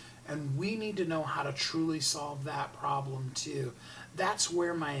physically. And we need to know how to truly solve that problem too. That's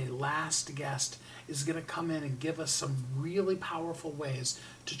where my last guest is going to come in and give us some really powerful ways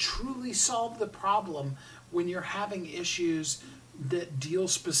to truly solve the problem when you're having issues that deal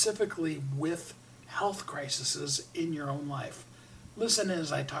specifically with health crises in your own life. Listen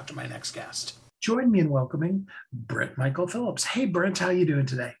as I talk to my next guest. Join me in welcoming Brent Michael Phillips. Hey, Brent, how are you doing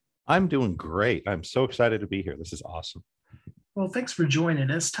today? I'm doing great. I'm so excited to be here. This is awesome. Well, thanks for joining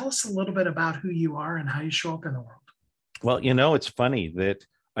us. Tell us a little bit about who you are and how you show up in the world. Well, it's funny that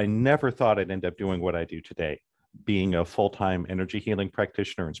I never thought I'd end up doing what I do today, being a full-time energy healing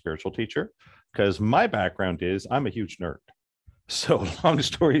practitioner and spiritual teacher, because my background is I'm a huge nerd. So long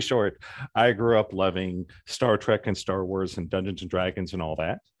story short, I grew up loving Star Trek and Star Wars and Dungeons and Dragons and all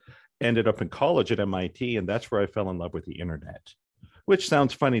that. Ended up in college at MIT, and that's where I fell in love with the internet, which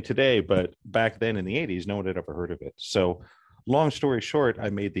sounds funny today, but back then in the 80s, no one had ever heard of it. So long story short, I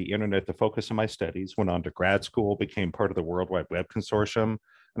made the internet the focus of my studies, went on to grad school, became part of the World Wide Web Consortium,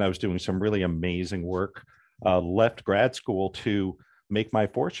 and I was doing some really amazing work. Left grad school to make my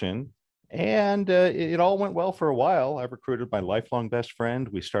fortune, and it all went well for a while. I recruited my lifelong best friend.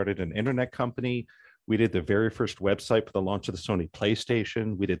 We started an internet company. We did the very first website for the launch of the Sony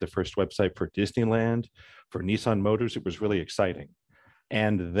PlayStation. We did the first website for Disneyland, for Nissan Motors. It was really exciting.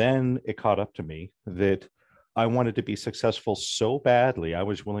 And then it caught up to me that I wanted to be successful so badly, I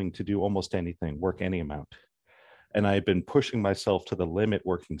was willing to do almost anything, work any amount. And I had been pushing myself to the limit,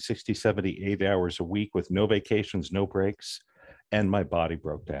 working 60, 70, 80 hours a week with no vacations, no breaks, and my body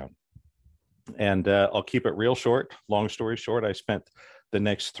broke down. And I'll keep it real short. Long story short, I spent the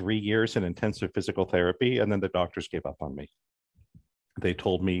next 3 years in intensive physical therapy, and then the doctors gave up on me. They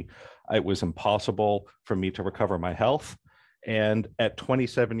told me it was impossible for me to recover my health. And at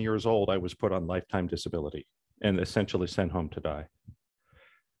 27 years old, I was put on lifetime disability and essentially sent home to die.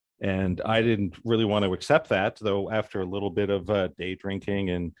 And I didn't really want to accept that, though after a little bit of day drinking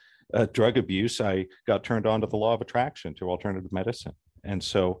and drug abuse, I got turned on to the law of attraction, to alternative medicine. And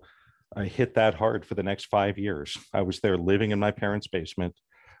so I hit that hard for the next 5 years. I was there living in my parents' basement,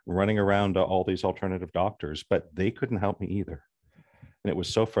 running around to all these alternative doctors, but they couldn't help me either. And it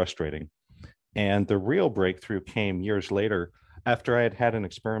was so frustrating. And the real breakthrough came years later after I had had an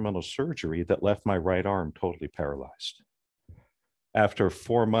experimental surgery that left my right arm totally paralyzed. After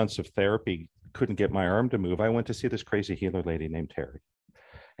 4 months of therapy, couldn't get my arm to move, I went to see this crazy healer lady named Terry.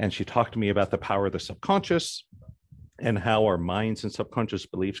 And she talked to me about the power of the subconscious and how our minds and subconscious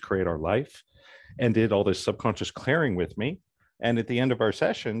beliefs create our life, and did all this subconscious clearing with me. And at the end of our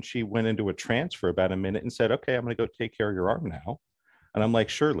session, she went into a trance for about a minute and said, okay, I'm going to go take care of your arm now. And I'm like,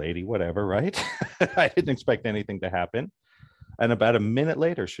 sure, lady, whatever, right? I didn't expect anything to happen. And about a minute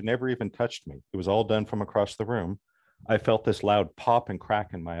later, she never even touched me. It was all done from across the room. I felt this loud pop and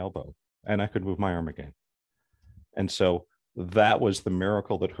crack in my elbow, and I could move my arm again. And so that was the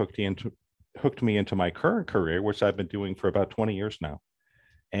miracle that hooked me into my current career, which I've been doing for about 20 years now.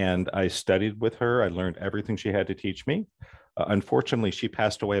 And I studied with her. I learned everything she had to teach me. Unfortunately, she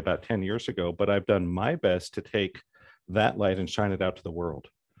passed away about 10 years ago, but I've done my best to take that light and shine it out to the world,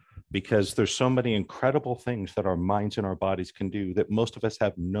 because there's so many incredible things that our minds and our bodies can do that most of us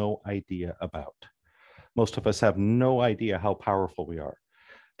have no idea about. Most of us have no idea how powerful we are,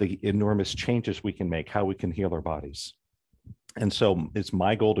 the enormous changes we can make, how we can heal our bodies. And so it's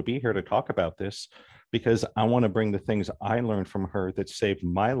my goal to be here to talk about this, because I want to bring the things I learned from her that saved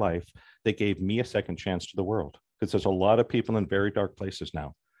my life, that gave me a second chance to the world, because there's a lot of people in very dark places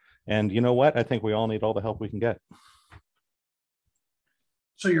now. And you know what? I think we all need all the help we can get.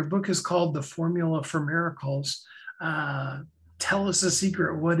 So your book is called The Formula for Miracles. Tell us a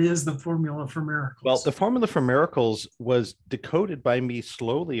secret. What is the formula for miracles? Well, the formula for miracles was decoded by me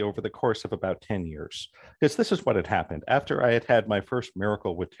slowly over the course of about 10 years, because this is what had happened. After I had had my first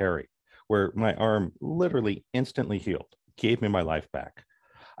miracle with Terry, where my arm literally instantly healed, gave me my life back,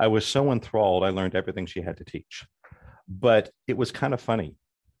 I was so enthralled, I learned everything she had to teach. But it was kind of funny.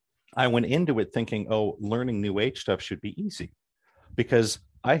 I went into it thinking, oh, learning New Age stuff should be easy, because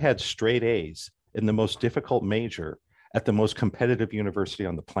I had straight A's in the most difficult major at the most competitive university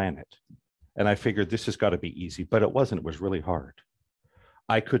on the planet. And I figured this has got to be easy, but it wasn't. It was really hard.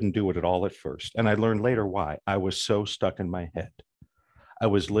 I couldn't do it at all at first. And I learned later why. I was so stuck in my head. I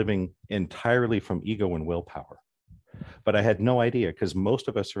was living entirely from ego and willpower. But I had no idea, because most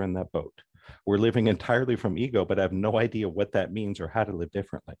of us are in that boat. We're living entirely from ego, but I have no idea what that means or how to live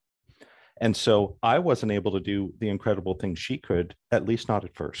differently. And so I wasn't able to do the incredible things she could, at least not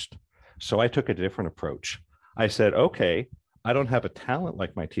at first. So I took a different approach. I said, okay, I don't have a talent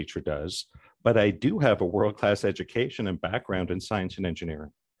like my teacher does, but I do have a world-class education and background in science and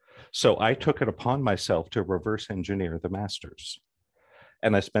engineering. So I took it upon myself to reverse engineer the masters.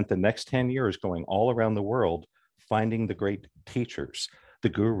 And I spent the next 10 years going all around the world, finding the great teachers, the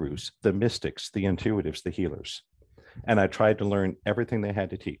gurus, the mystics, the intuitives, the healers. And I tried to learn everything they had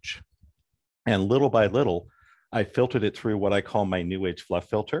to teach. And little by little, I filtered it through what I call my New Age fluff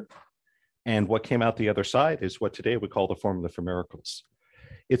filter. And what came out the other side is what today we call the formula for miracles.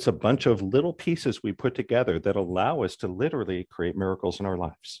 It's a bunch of little pieces we put together that allow us to literally create miracles in our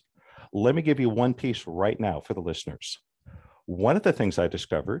lives. Let me give you one piece right now for the listeners. One of the things I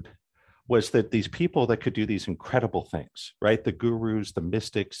discovered was that these people that could do these incredible things, right? The gurus, the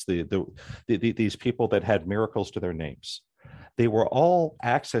mystics, these people that had miracles to their names, they were all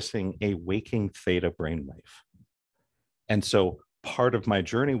accessing a waking theta brainwave. And so part of my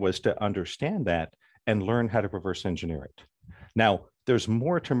journey was to understand that and learn how to reverse engineer it. Now, there's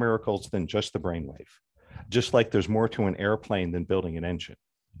more to miracles than just the brainwave, just like there's more to an airplane than building an engine,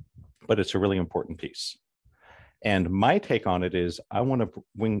 but it's a really important piece. And my take on it is I want to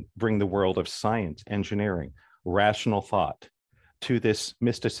bring the world of science, engineering, rational thought to this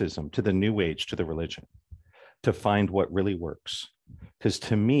mysticism, to the New Age, to the religion, to find what really works. Because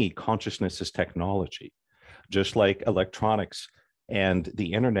to me, consciousness is technology, just like electronics and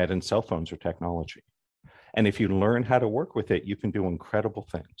the internet and cell phones are technology. And if you learn how to work with it, you can do incredible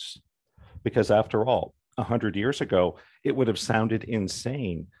things. Because after all, 100 years ago, it would have sounded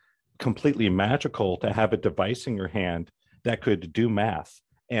insane, completely magical to have a device in your hand that could do math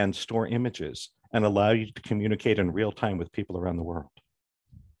and store images and allow you to communicate in real time with people around the world.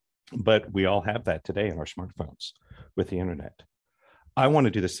 But we all have that today in our smartphones with the internet. I want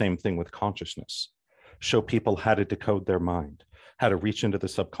to do the same thing with consciousness, show people how to decode their mind, how to reach into the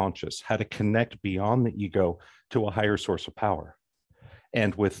subconscious, how to connect beyond the ego to a higher source of power.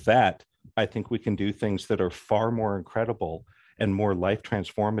 And with that, I think we can do things that are far more incredible and more life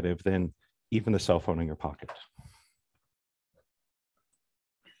transformative than even the cell phone in your pocket.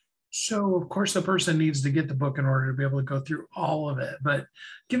 So, of course, the person needs to get the book in order to be able to go through all of it. But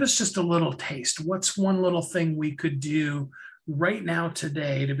give us just a little taste. What's one little thing we could do right now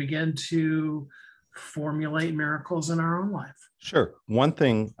today to begin to formulate miracles in our own life? Sure. One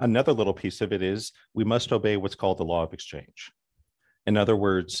thing, another little piece of it is we must obey what's called the law of exchange. In other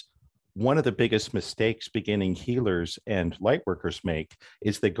words, one of the biggest mistakes beginning healers and light workers make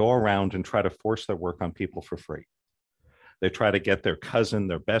is they go around and try to force their work on people for free. They try to get their cousin,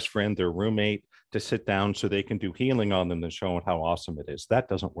 their best friend, their roommate to sit down so they can do healing on them and show them how awesome it is. That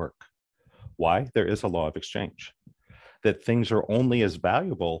doesn't work. Why? There is a law of exchange, that things are only as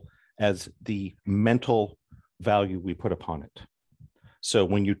valuable as the mental value we put upon it. So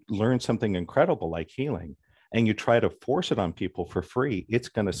when you learn something incredible like healing and you try to force it on people for free, it's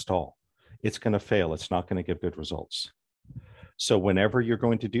going to stall. It's going to fail. It's not going to give good results. So whenever you're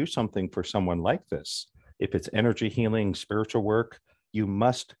going to do something for someone like this, if it's energy healing, spiritual work, you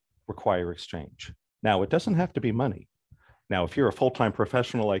must require exchange. Now, it doesn't have to be money. Now, if you're a full-time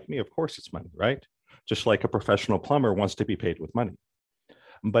professional like me, of course it's money, right? Just like a professional plumber wants to be paid with money.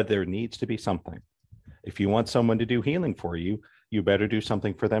 But there needs to be something. If you want someone to do healing for you, you better do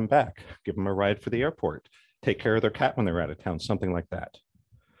something for them back. Give them a ride for the airport. Take care of their cat when they're out of town, something like that.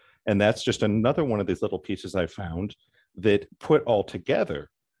 And that's just another one of these little pieces I found that put all together,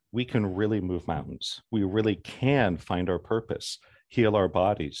 we can really move mountains. We really can find our purpose, heal our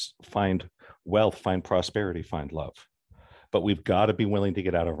bodies, find wealth, find prosperity, find love. But we've got to be willing to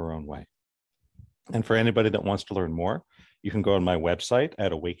get out of our own way. And for anybody that wants to learn more, you can go on my website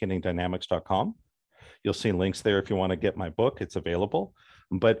at awakeningdynamics.com. You'll see links there if you want to get my book. It's available.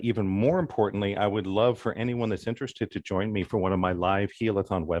 But even more importantly, I would love for anyone that's interested to join me for one of my live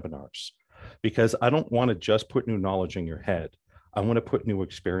Healathon webinars, because I don't want to just put new knowledge in your head. I want to put new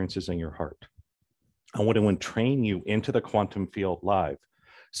experiences in your heart. I want to entrain you into the quantum field live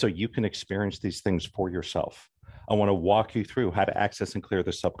so you can experience these things for yourself. I want to walk you through how to access and clear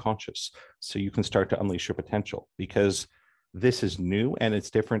the subconscious so you can start to unleash your potential, because this is new and it's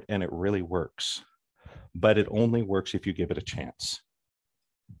different and it really works. But it only works if you give it a chance.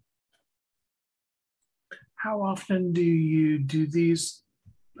 How often do you do these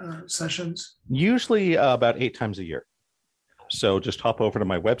sessions? Usually about 8 times a year. So just hop over to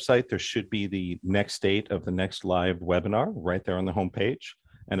my website. There should be the next date of the next live webinar right there on the homepage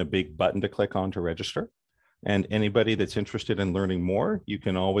and a big button to click on to register. And anybody that's interested in learning more, you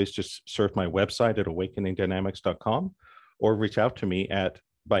can always just surf my website at awakeningdynamics.com or reach out to me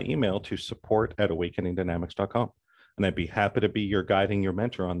by email to support@awakeningdynamics.com. And I'd be happy to be your guiding, your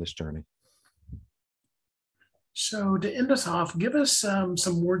mentor on this journey. So to end us off, give us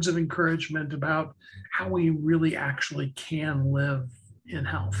some words of encouragement about how we really actually can live in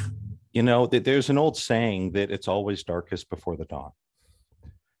health. You know, there's an old saying that it's always darkest before the dawn.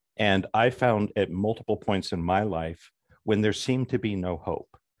 And I found at multiple points in my life when there seemed to be no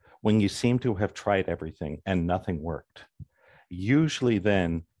hope, when you seem to have tried everything and nothing worked, usually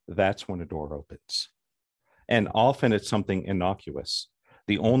then that's when a door opens. And often it's something innocuous.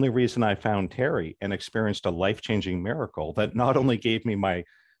 The only reason I found Terry and experienced a life-changing miracle that not only gave me my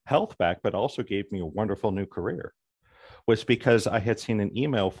health back, but also gave me a wonderful new career was because I had seen an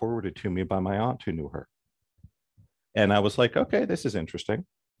email forwarded to me by my aunt who knew her. And I was like, okay, this is interesting.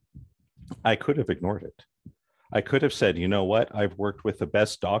 I could have ignored it. I could have said, you know what? I've worked with the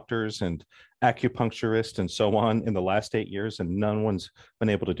best doctors and acupuncturists and so on in the last 8 years, and no one's been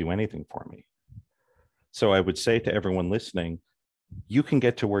able to do anything for me. So I would say to everyone listening, you can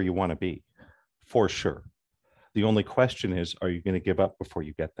get to where you want to be, for sure. The only question is, are you going to give up before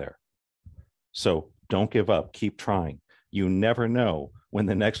you get there? So don't give up. Keep trying. You never know when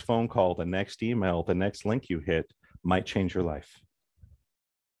the next phone call, the next email, the next link you hit might change your life.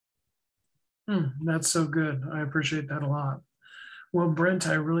 That's so good. I appreciate that a lot. Well, Brent,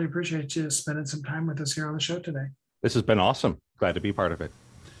 I really appreciate you spending some time with us here on the show today. This has been awesome. Glad to be part of it.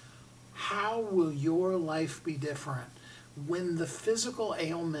 How will your life be different when the physical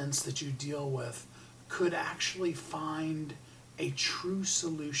ailments that you deal with could actually find a true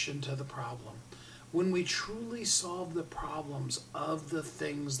solution to the problem? When we truly solve the problems of the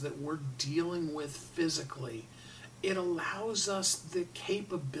things that we're dealing with physically, it allows us the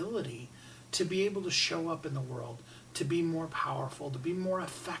capability to be able to show up in the world, to be more powerful, to be more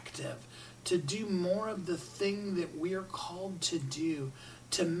effective, to do more of the thing that we're called to do,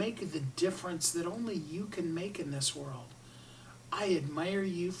 to make the difference that only you can make in this world. I admire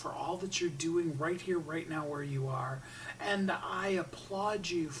you for all that you're doing right here, right now where you are, and I applaud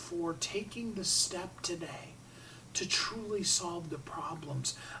you for taking the step today to truly solve the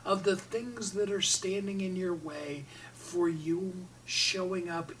problems of the things that are standing in your way for you showing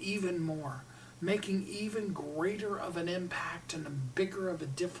up even more, making even greater of an impact and a bigger of a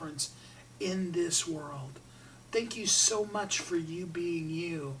difference in this world. Thank you so much for you being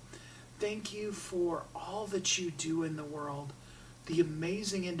you. Thank you for all that you do in the world, the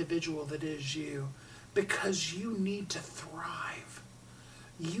amazing individual that is you, because you need to thrive.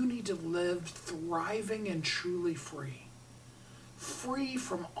 You need to live thriving and truly free. Free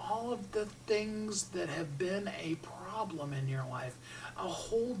from all of the things that have been a problem in your life, a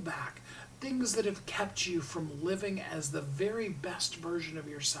holdback, things that have kept you from living as the very best version of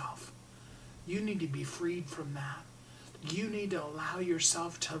yourself. You need to be freed from that. You need to allow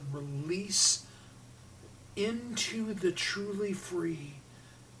yourself to release into the truly free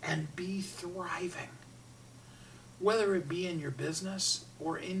and be thriving. Whether it be in your business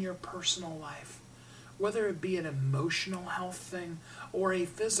or in your personal life, whether it be an emotional health thing or a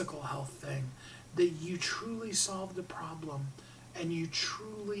physical health thing, that you truly solve the problem and you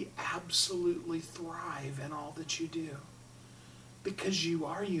truly absolutely thrive in all that you do. Because you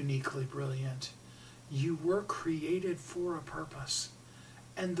are uniquely brilliant. You were created for a purpose.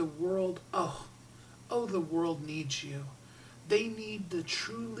 And the world, the world needs you. They need the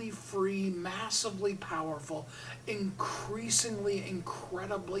truly free, massively powerful, increasingly,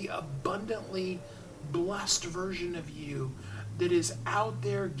 incredibly, abundantly blessed version of you that is out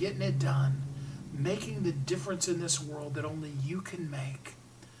there getting it done, making the difference in this world that only you can make.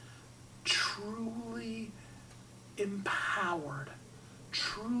 Truly empowered,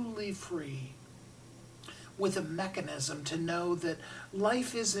 truly free, with a mechanism to know that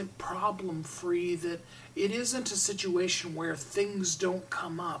life isn't problem-free, that it isn't a situation where things don't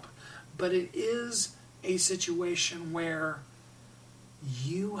come up, but it is a situation where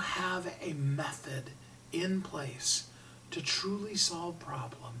you have a method in place to truly solve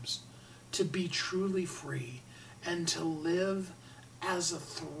problems, to be truly free, and to live as a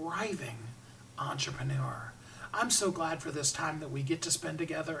thriving entrepreneur. I'm so glad for this time that we get to spend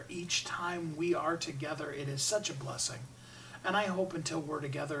together. Each time we are together, it is such a blessing. And I hope until we're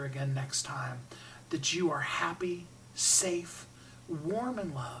together again next time, that you are happy, safe, warm,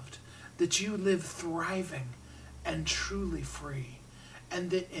 and loved, that you live thriving and truly free, and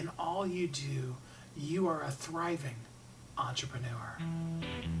that in all you do, you are a thriving entrepreneur.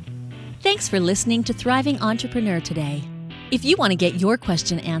 Thanks for listening to Thriving Entrepreneur today. If you want to get your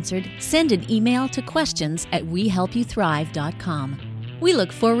question answered, send an email to questions@wehelpyouthrive.com. We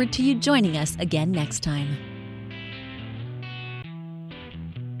look forward to you joining us again next time.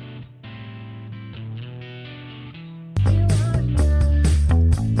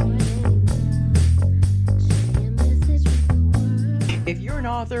 If you're an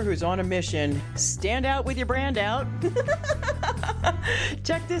author who's on a mission, stand out with your brand out.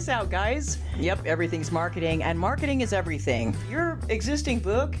 Check this out, guys. Yep, everything's marketing, and marketing is everything. Your existing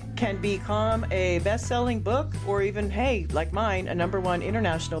book can become a best-selling book, or even, hey, like mine, a #1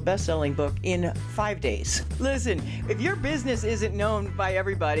 international best-selling book in 5 days. Listen, if your business isn't known by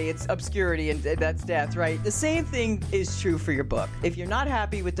everybody, it's obscurity and that's death, right? The same thing is true for your book. If you're not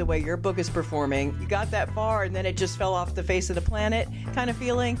happy with the way your book is performing, you got that far and then it just fell off the face of the planet kind of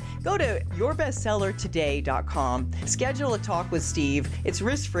feeling, go to yourbestsellertoday.com. Schedule a talk with Steve. It's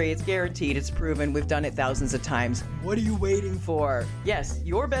risk-free, it's guaranteed, it's proven. We've done it thousands of times. What are you waiting for? Yes,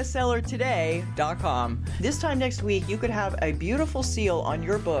 yourbestsellertoday.com. This time next week, you could have a beautiful seal on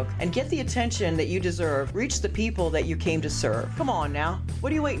your book and get the attention that you deserve. Reach the people that you came to serve. Come on now.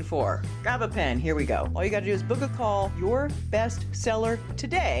 What are you waiting for? Grab a pen. Here we go. All you got to do is book a call.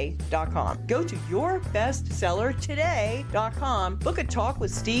 Yourbestsellertoday.com. Go to yourbestsellertoday.com. Book a talk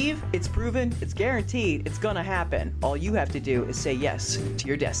with Steve. It's proven. It's guaranteed. It's going to happen. All you have to do is say yes to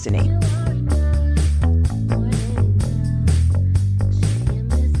your destiny.